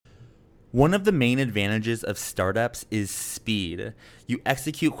One of the main advantages of startups is speed. You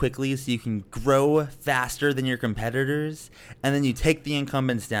execute quickly so you can grow faster than your competitors, and then you take the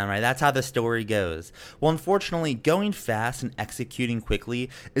incumbents down, right? That's how the story goes. Well, unfortunately, going fast and executing quickly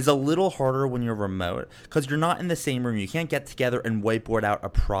is a little harder when you're remote because you're not in the same room. You can't get together and whiteboard out a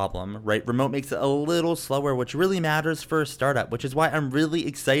problem, right? Remote makes it a little slower, which really matters for a startup, which is why I'm really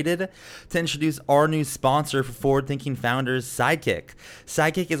excited to introduce our new sponsor for Forward Thinking Founders, Sidekick.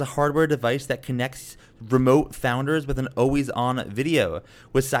 Sidekick is a hardware device that connects remote founders with an always-on video.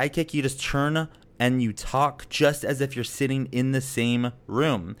 With Sidekick, you just turn and you talk just as if you're sitting in the same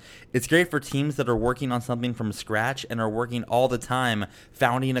room. It's great for teams that are working on something from scratch and are working all the time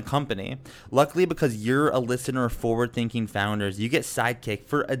founding a company. Luckily, because you're a listener of Forward Thinking Founders, you get Sidekick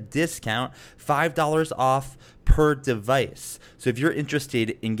for a discount, $5 off per device. So if you're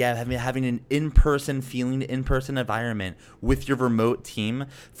interested in having an in-person feeling, in-person environment with your remote team,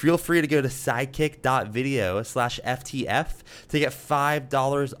 feel free to go to sidekick.video/FTF to get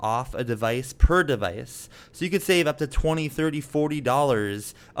 $5 off a device per device. So you could save up to $20, $30,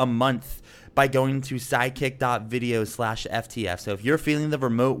 $40 a month by going to sidekick.video/FTF. So if you're feeling the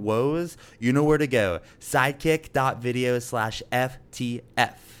remote woes, you know where to go.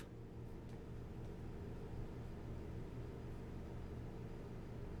 Sidekick.video/FTF.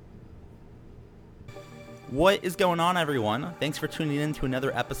 What is going on, everyone? Thanks for tuning in to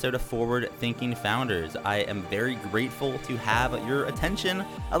another episode of Forward Thinking Founders. I am very grateful to have your attention,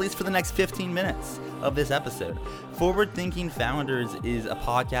 at least for the next 15 minutes of this episode. Forward Thinking Founders is a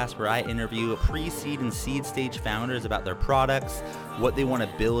podcast where I interview pre-seed and seed stage founders about their products, what they want to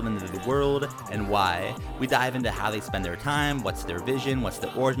build into the world, and why. We dive into how they spend their time, what's their vision, what's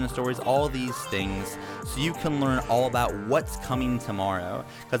the origin stories, all these things, so you can learn all about what's coming tomorrow.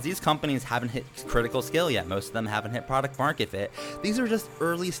 Because these companies haven't hit critical scale yet. Most of them haven't hit product market fit. These are just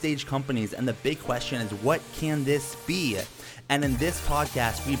early stage companies, and the big question is, what can this be? And in this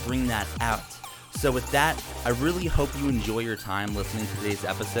podcast, we bring that out. So with that, I really hope you enjoy your time listening to today's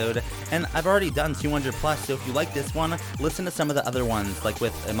episode. And I've already done 200 plus, so if you like this one, listen to some of the other ones, like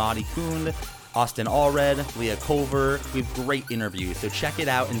with Imadi Kund, Austin Allred, Leah Culver. We have great interviews, so check it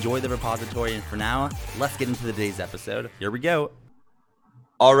out, enjoy the repository, and for now, let's get into today's episode. Here we go.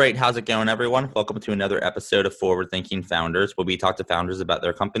 All right, how's it going, everyone? Welcome to another episode of Forward Thinking Founders, where we talk to founders about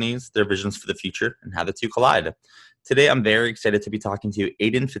their companies, their visions for the future, and how the two collide. Today, I'm very excited to be talking to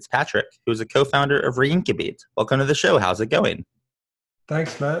Aidan Fitzpatrick, who is a co-founder of Reincubate. Welcome to the show. How's it going?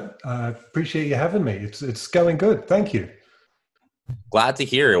 Thanks, Matt. I appreciate you having me. It's going good. Thank you. Glad to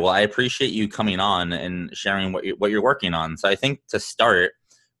hear. Well, I appreciate you coming on and sharing what you're working on. So I think to start,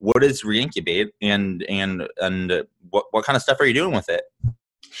 what is Reincubate and what kind of stuff are you doing with it?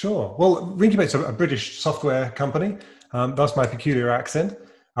 Sure. Well, Reincubate's a British software company. That's my peculiar accent.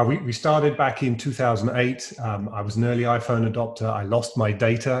 We started back in 2008. I was an early iPhone adopter. I lost my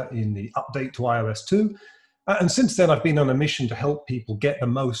data in the update to iOS 2. And since then, I've been on a mission to help people get the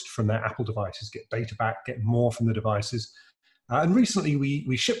most from their Apple devices, get data back, get more from the devices. And recently,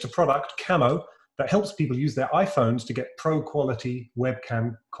 we shipped a product, Camo, that helps people use their iPhones to get pro quality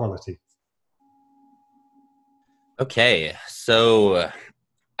webcam quality. Okay, so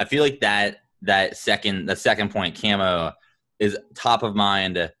I feel like the second point, Camo, is top of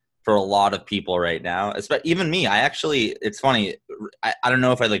mind for a lot of people right now, even me. It's funny. I don't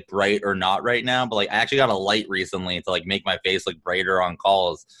know if I like bright or not right now, but like I actually got a light recently to like make my face look brighter on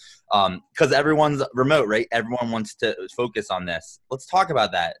calls. Because everyone's remote, right? Everyone wants to focus on this. Let's talk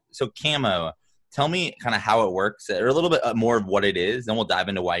about that. So Camo, tell me kind of how it works or a little bit more of what it is. Then we'll dive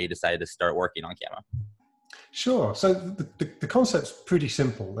into why you decided to start working on Camo. Sure. So the concept's pretty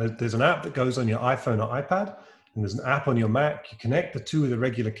simple. There's an app that goes on your iPhone or iPad, and there's an app on your Mac. You connect the two with a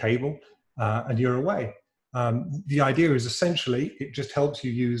regular cable, and you're away. The idea is essentially it just helps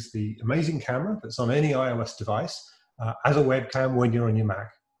you use the amazing camera that's on any iOS device as a webcam when you're on your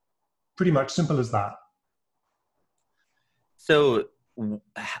Mac. Pretty much simple as that. So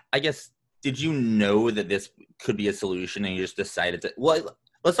I guess, did you know that this could be a solution and you just decided to, well,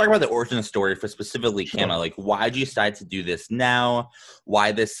 let's talk about the origin story for specifically Camo. Like, why did you decide to do this now?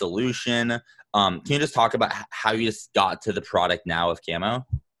 Why this solution? Can you just talk about how you just got to the product now of Camo?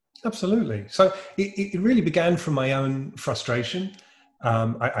 Absolutely. So it really began from my own frustration.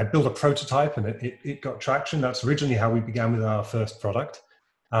 I built a prototype and it got traction. That's originally how we began with our first product.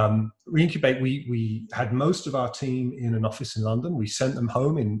 Reincubate, we had most of our team in an office in London. We sent them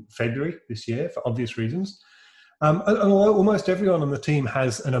home in February this year for obvious reasons. And although almost everyone on the team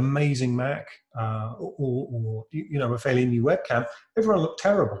has an amazing Mac or a fairly new webcam, everyone looked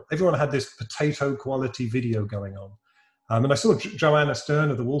terrible. Everyone had this potato quality video going on. And I saw Joanna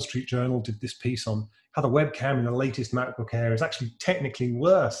Stern of the Wall Street Journal did this piece on how the webcam in the latest MacBook Air is actually technically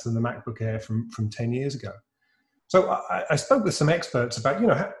worse than the MacBook Air from 10 years ago. So I spoke with some experts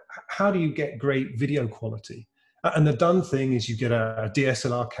about, how do you get great video quality? And the done thing is you get a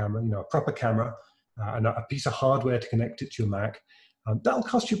DSLR camera, a proper camera, and a piece of hardware to connect it to your Mac. That'll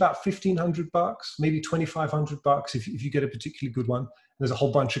cost you about $1,500, maybe $2,500 if you get a particularly good one. There's a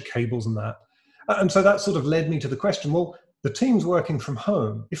whole bunch of cables and that. And so that sort of led me to the question, well, the team's working from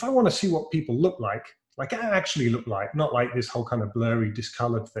home. If I want to see what people look like actually look like, not like this whole kind of blurry,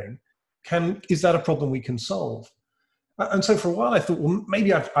 discolored thing, is that a problem we can solve? And so for a while I thought, well,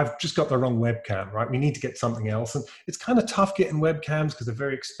 maybe I've just got the wrong webcam, right? We need to get something else. And it's kind of tough getting webcams because they're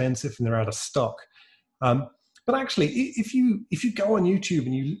very expensive and they're out of stock. But actually, if you go on YouTube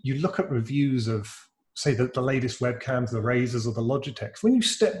and you look at reviews of, say, the latest webcams, the Razrs or the Logitechs, when you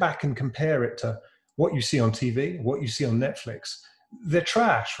step back and compare it to what you see on TV, what you see on Netflix, they're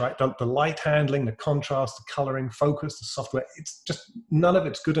trash, right? The light handling, the contrast, the coloring, focus, the software, it's just none of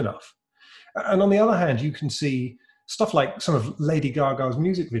it's good enough. And on the other hand, you can see stuff like some of Lady Gaga's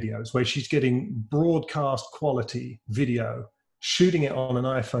music videos where she's getting broadcast quality video, shooting it on an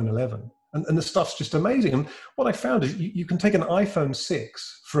iPhone 11. And the stuff's just amazing. And what I found is you can take an iPhone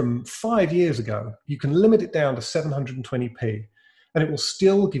 6 from 5 years ago, you can limit it down to 720p, and it will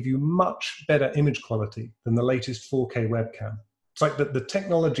still give you much better image quality than the latest 4K webcam. It's like the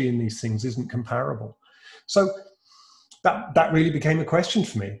technology in these things isn't comparable. So that really became a question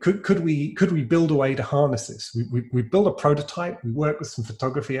for me. Could we build a way to harness this? We built a prototype, we worked with some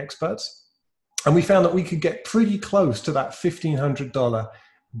photography experts, and we found that we could get pretty close to that $1,500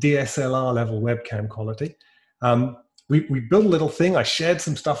 DSLR level webcam quality. We built a little thing. I shared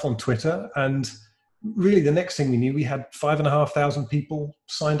some stuff on Twitter, and really the next thing we knew, we had 5,500 people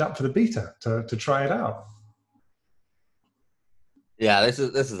signed up for the beta to try it out. Yeah, this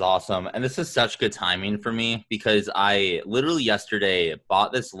is awesome. And this is such good timing for me because I literally yesterday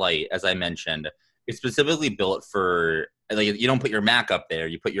bought this light, as I mentioned. It's specifically built for, like, you don't put your Mac up there,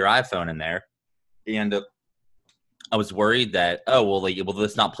 you put your iPhone in there. And I was worried that, will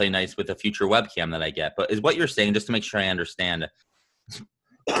this not play nice with a future webcam that I get? But is what you're saying, just to make sure I understand,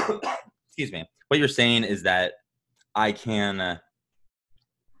 excuse me, what you're saying is that I can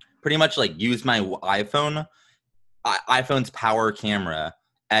pretty much like use my iPhone's power camera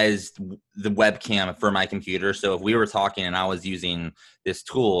as the webcam for my computer. So if we were talking and I was using this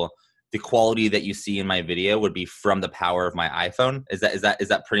tool, the quality that you see in my video would be from the power of my iPhone. Is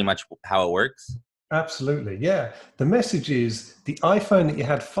that pretty much how it works? Absolutely, yeah. The message is the iPhone that you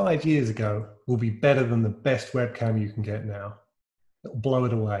had 5 years ago will be better than the best webcam you can get now. It'll blow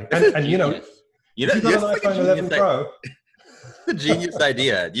it away. And if you got an iPhone 11 Pro. A genius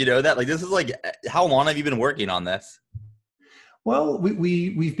idea. You know that? Like, this is like, how long have you been working on this? Well,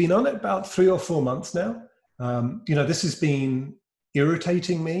 we've been on it about 3 or 4 months now. This has been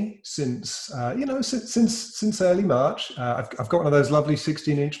irritating me since early March. I've got one of those lovely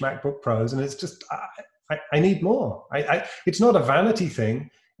 16-inch MacBook Pros, and it's just I need more. It's not a vanity thing.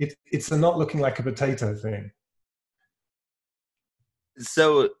 It's the not looking like a potato thing.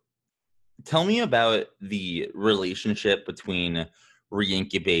 So tell me about the relationship between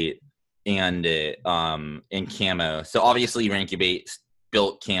Reincubate and Camo. So obviously Reincubate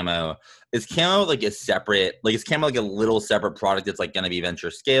built Camo. Is Camo like a separate, is Camo like a little separate product that's like going to be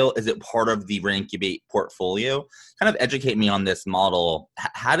venture scale? Is it part of the Reincubate portfolio? Kind of educate me on this model.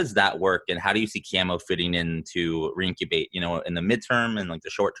 How does that work, and how do you see Camo fitting into Reincubate, in the midterm and like the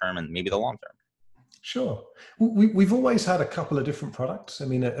short term and maybe the long term? Sure. We've always had a couple of different products. I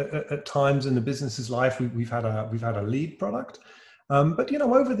mean, at times in the business's life, we've had a lead product. But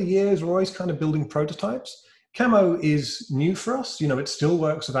over the years, we're always kind of building prototypes. Camo is new for us. It still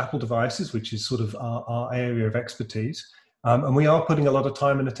works with Apple devices, which is sort of our area of expertise. And we are putting a lot of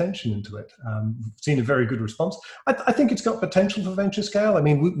time and attention into it. We've seen a very good response. I think it's got potential for venture scale. I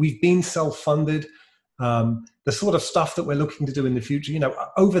mean, we've been self-funded. The sort of stuff that we're looking to do in the future,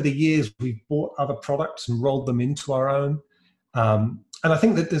 over the years, we've bought other products and rolled them into our own. And I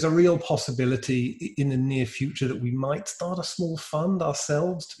think that there's a real possibility in the near future that we might start a small fund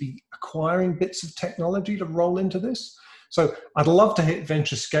ourselves to be acquiring bits of technology to roll into this. So I'd love to hit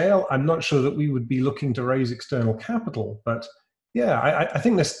venture scale. I'm not sure that we would be looking to raise external capital, but yeah, I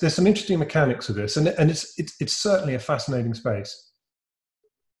think there's some interesting mechanics of this, and it's certainly a fascinating space.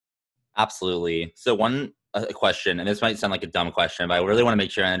 Absolutely. So one question, and this might sound like a dumb question, but I really want to make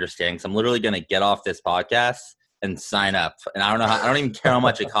sure I understand, because I'm literally going to get off this podcast and sign up. And I don't even care how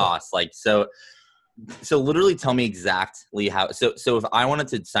much it costs. So literally tell me exactly how. So if I wanted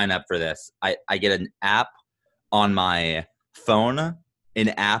to sign up for this, I get an app on my phone, an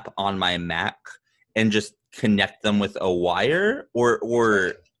app on my Mac, and just connect them with a wire,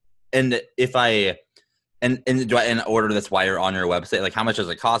 or and if I and do I order this wire on your website? Like, how much does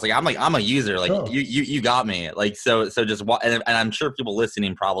it cost? Like, I'm a user. Like, Sure. you got me. Like, so just and I'm sure people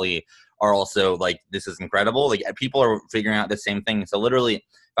listening probably are also like, this is incredible. Like, people are figuring out the same thing. So literally, if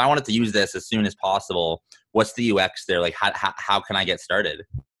I wanted to use this as soon as possible, what's the UX there? Like, how can I get started?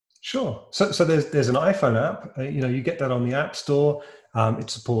 Sure. So there's an iPhone app. You get that on the App Store.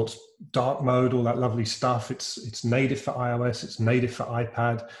 It supports dark mode, all that lovely stuff. It's native for iOS. It's native for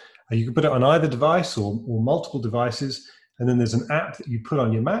iPad. You can put it on either device or multiple devices. And then there's an app that you put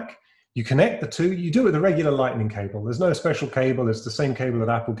on your Mac. You connect the two. You do it with a regular Lightning cable. There's no special cable. It's the same cable that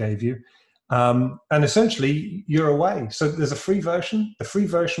Apple gave you. And essentially, you're away. So there's a free version. The free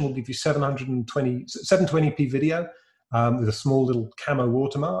version will give you 720p video. With a small little camo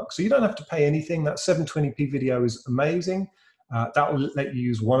watermark. So you don't have to pay anything. That 720p video is amazing. That will let you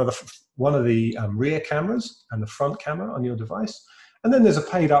use one of the rear cameras and the front camera on your device. And then there's a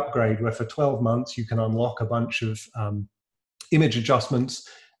paid upgrade where for 12 months you can unlock a bunch of image adjustments,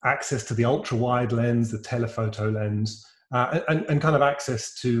 access to the ultra wide lens, the telephoto lens, and kind of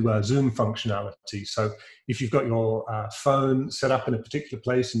access to zoom functionality. So if you've got your phone set up in a particular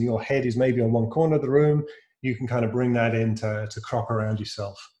place and your head is maybe on one corner of the room, you can kind of bring that in to crop around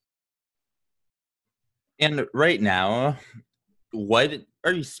yourself. And right now, what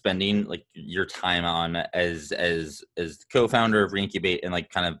are you spending like your time on as co-founder of Reincubate and like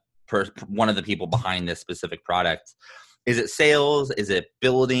kind of one of the people behind this specific product? Is it sales? Is it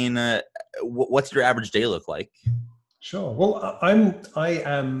building? What's your average day look like? Sure. Well, I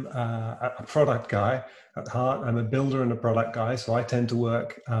am a product guy at heart. I'm a builder and a product guy, so I tend to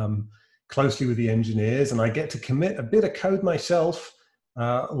work closely with the engineers, and I get to commit a bit of code myself,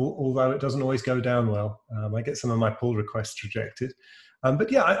 although it doesn't always go down well. I get some of my pull requests rejected. But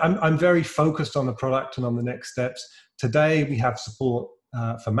yeah, I'm very focused on the product and on the next steps. Today, we have support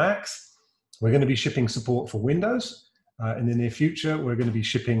for Macs. We're going to be shipping support for Windows. In the near future, we're going to be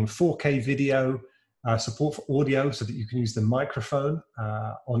shipping 4K video, support for audio so that you can use the microphone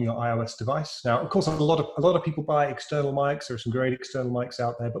on your iOS device. Now, of course, a lot of people buy external mics. There are some great external mics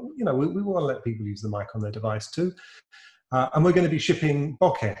out there, but we want to let people use the mic on their device too. And we're going to be shipping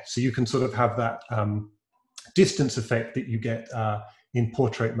bokeh, so you can sort of have that distance effect that you get in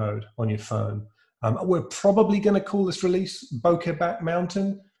portrait mode on your phone. We're probably going to call this release Bokeh Back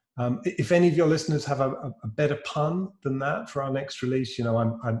Mountain. If any of your listeners have a better pun than that for our next release,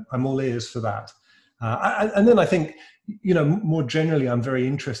 I'm all ears for that. And then I think, more generally, I'm very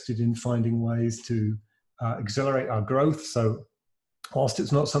interested in finding ways to accelerate our growth. So whilst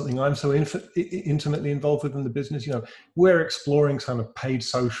it's not something I'm so intimately involved with in the business, we're exploring kind of paid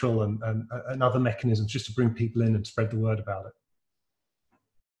social and other mechanisms just to bring people in and spread the word about it.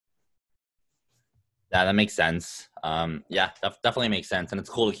 Yeah, that makes sense. Yeah, definitely makes sense. And it's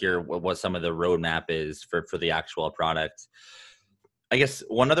cool to hear what some of the roadmap is for the actual product. I guess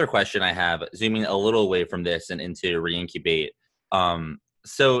one other question I have, zooming a little away from this and into Reincubate.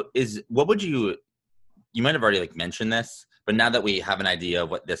 So what would you might have already like mentioned this, but now that we have an idea of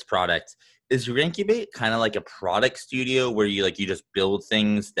what this product is, Reincubate kind of like a product studio where you just build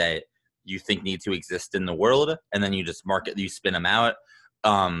things that you think need to exist in the world and then you just you spin them out.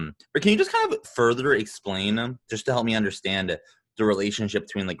 But can you just kind of further explain, just to help me understand the relationship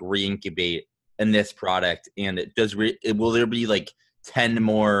between like Reincubate and this product? And will there be like 10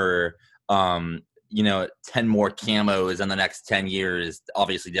 more 10 more camos in the next 10 years,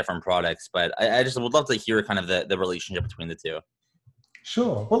 obviously different products, but I just would love to hear kind of the relationship between the two.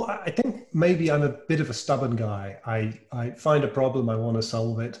 Sure. Well, I think maybe I'm a bit of a stubborn guy. I find a problem, I want to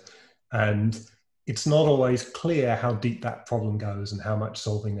solve it, and it's not always clear how deep that problem goes and how much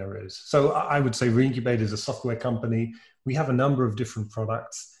solving there is. So I would say Reincubate is a software company. We have a number of different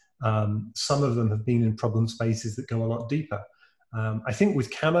products. Some of them have been in problem spaces that go a lot deeper. I think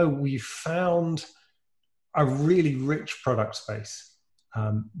with Camo, we found a really rich product space.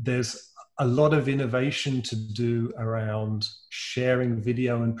 There's a lot of innovation to do around sharing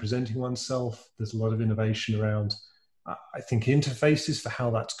video and presenting oneself. There's a lot of innovation around, I think, interfaces for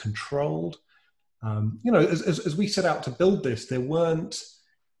how that's controlled. As we set out to build this,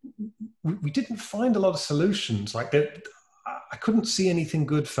 we didn't find a lot of solutions. I couldn't see anything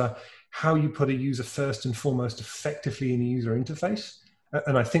good for how you put a user first and foremost effectively in a user interface.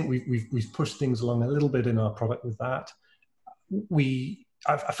 And I think we've pushed things along a little bit in our product with that.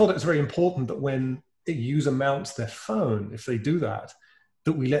 I thought it was very important that when a user mounts their phone, if they do that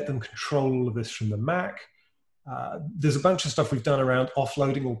we let them control all of this from the Mac. There's a bunch of stuff we've done around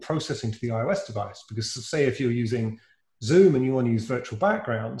offloading or processing to the iOS device, because say if you're using Zoom and you want to use virtual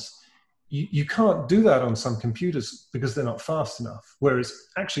backgrounds, you can't do that on some computers because they're not fast enough. Whereas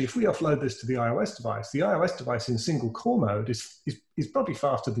actually, if we offload this to the iOS device in single core mode is probably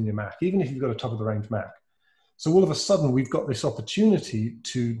faster than your Mac, even if you've got a top of the range Mac. So all of a sudden, we've got this opportunity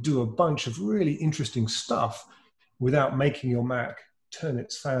to do a bunch of really interesting stuff without making your Mac turn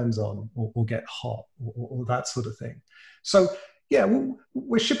its fans on or get hot or that sort of thing. So yeah,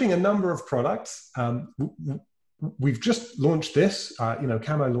 we're shipping a number of products. We've just launched this,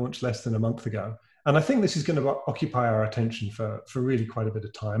 Camo launched less than a month ago. And I think this is going to occupy our attention for really quite a bit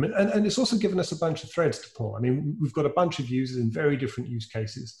of time. And it's also given us a bunch of threads to pull. I mean, we've got a bunch of users in very different use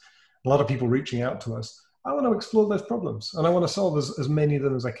cases, a lot of people reaching out to us. I want to explore those problems and I want to solve as many of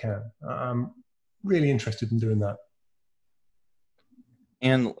them as I can. I'm really interested in doing that.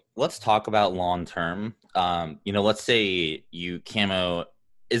 And let's talk about long term. Let's say Camo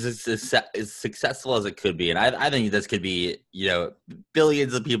is as successful as it could be, and I think this could be,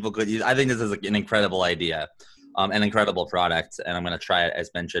 billions of people could use. I think this is an incredible idea, an incredible product, and I'm going to try it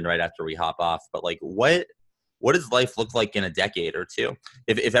as mentioned right after we hop off. But like, what does life look like in a decade or two?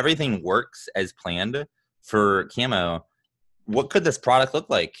 If everything works as planned for Camo, what could this product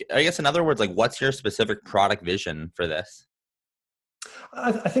look like? I guess in other words, like, what's your specific product vision for this?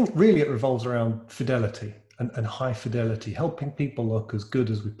 I think really it revolves around fidelity and high fidelity, helping people look as good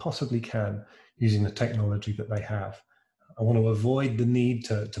as we possibly can using the technology that they have. I want to avoid the need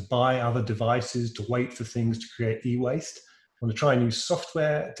to buy other devices, to wait for things to create e-waste. I want to try and use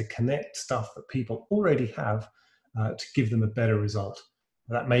software to connect stuff that people already have to give them a better result.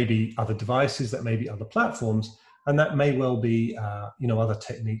 That may be other devices, that may be other platforms, and that may well be other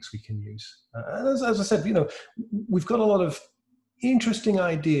techniques we can use. As I said, we've got a lot of interesting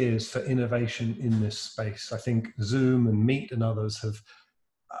ideas for innovation in this space. I think Zoom and Meet and others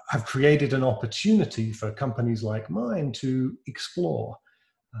have created an opportunity for companies like mine to explore.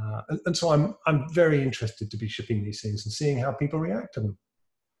 And so I'm very interested to be shipping these things and seeing how people react to them.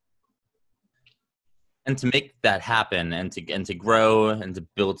 And to make that happen and to grow and to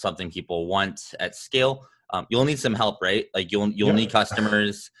build something people want at scale, you'll need some help, right? Like you'll need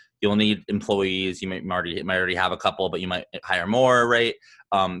customers. You'll need employees. You might already have a couple, but you might hire more, right?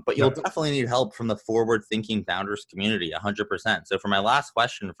 But you'll definitely need help from the forward-thinking founders community, 100%. So for my last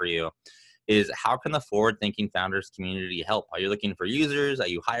question for you is, how can the forward-thinking founders community help? Are you looking for users? Are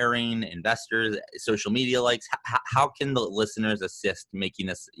you hiring investors, social media likes? How can the listeners assist making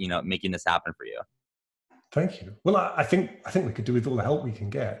this happen for you? Thank you. Well, I think we could do with all the help we can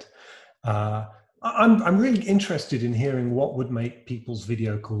get. I'm really interested in hearing what would make people's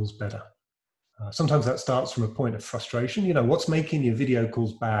video calls better. Sometimes that starts from a point of frustration. What's making your video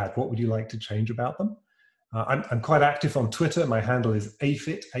calls bad? What would you like to change about them? I'm quite active on Twitter. My handle is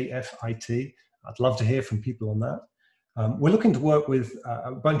AFIT, AFIT. I'd love to hear from people on that. We're looking to work with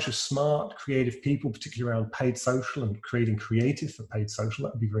a bunch of smart, creative people, particularly around paid social and creating creative for paid social.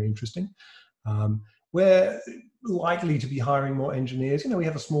 That would be very interesting. We're likely to be hiring more engineers. We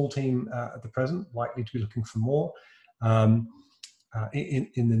have a small team at the present, likely to be looking for more in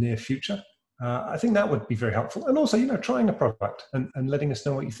the near future. I think that would be very helpful. And also, trying a product and letting us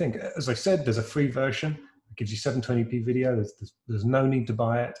know what you think. As I said, there's a free version. It gives you 720p video. There's no need to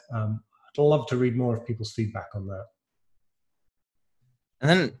buy it. I'd love to read more of people's feedback on that. And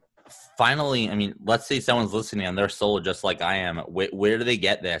then finally, let's say someone's listening and they're sold just like I am. Where do they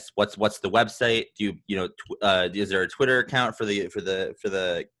get this? What's the website? Is there a Twitter account for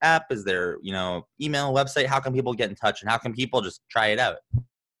the app? Is there email, website? How can people get in touch, and how can people just try it out?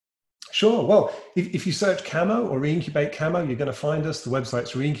 Sure. Well, if you search Camo or Reincubate Camo, you're going to find us. The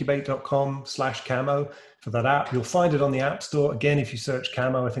website's reincubate.com/Camo for that app. You'll find it on the App Store. Again, if you search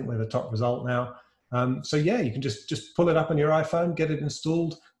Camo, I think we're the top result now. So yeah, you can just pull it up on your iPhone, get it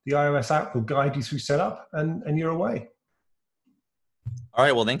installed. The iOS app will guide you through setup, and you're away. All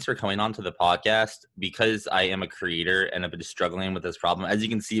right. Well, thanks for coming on to the podcast. Because I am a creator and I've been struggling with this problem, as you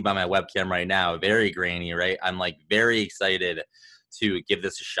can see by my webcam right now, very grainy, right? I'm like very excited to give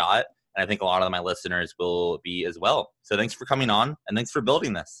this a shot. And I think a lot of my listeners will be as well. So thanks for coming on, and thanks for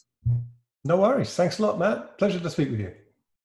building this. No worries. Thanks a lot, Matt. Pleasure to speak with you.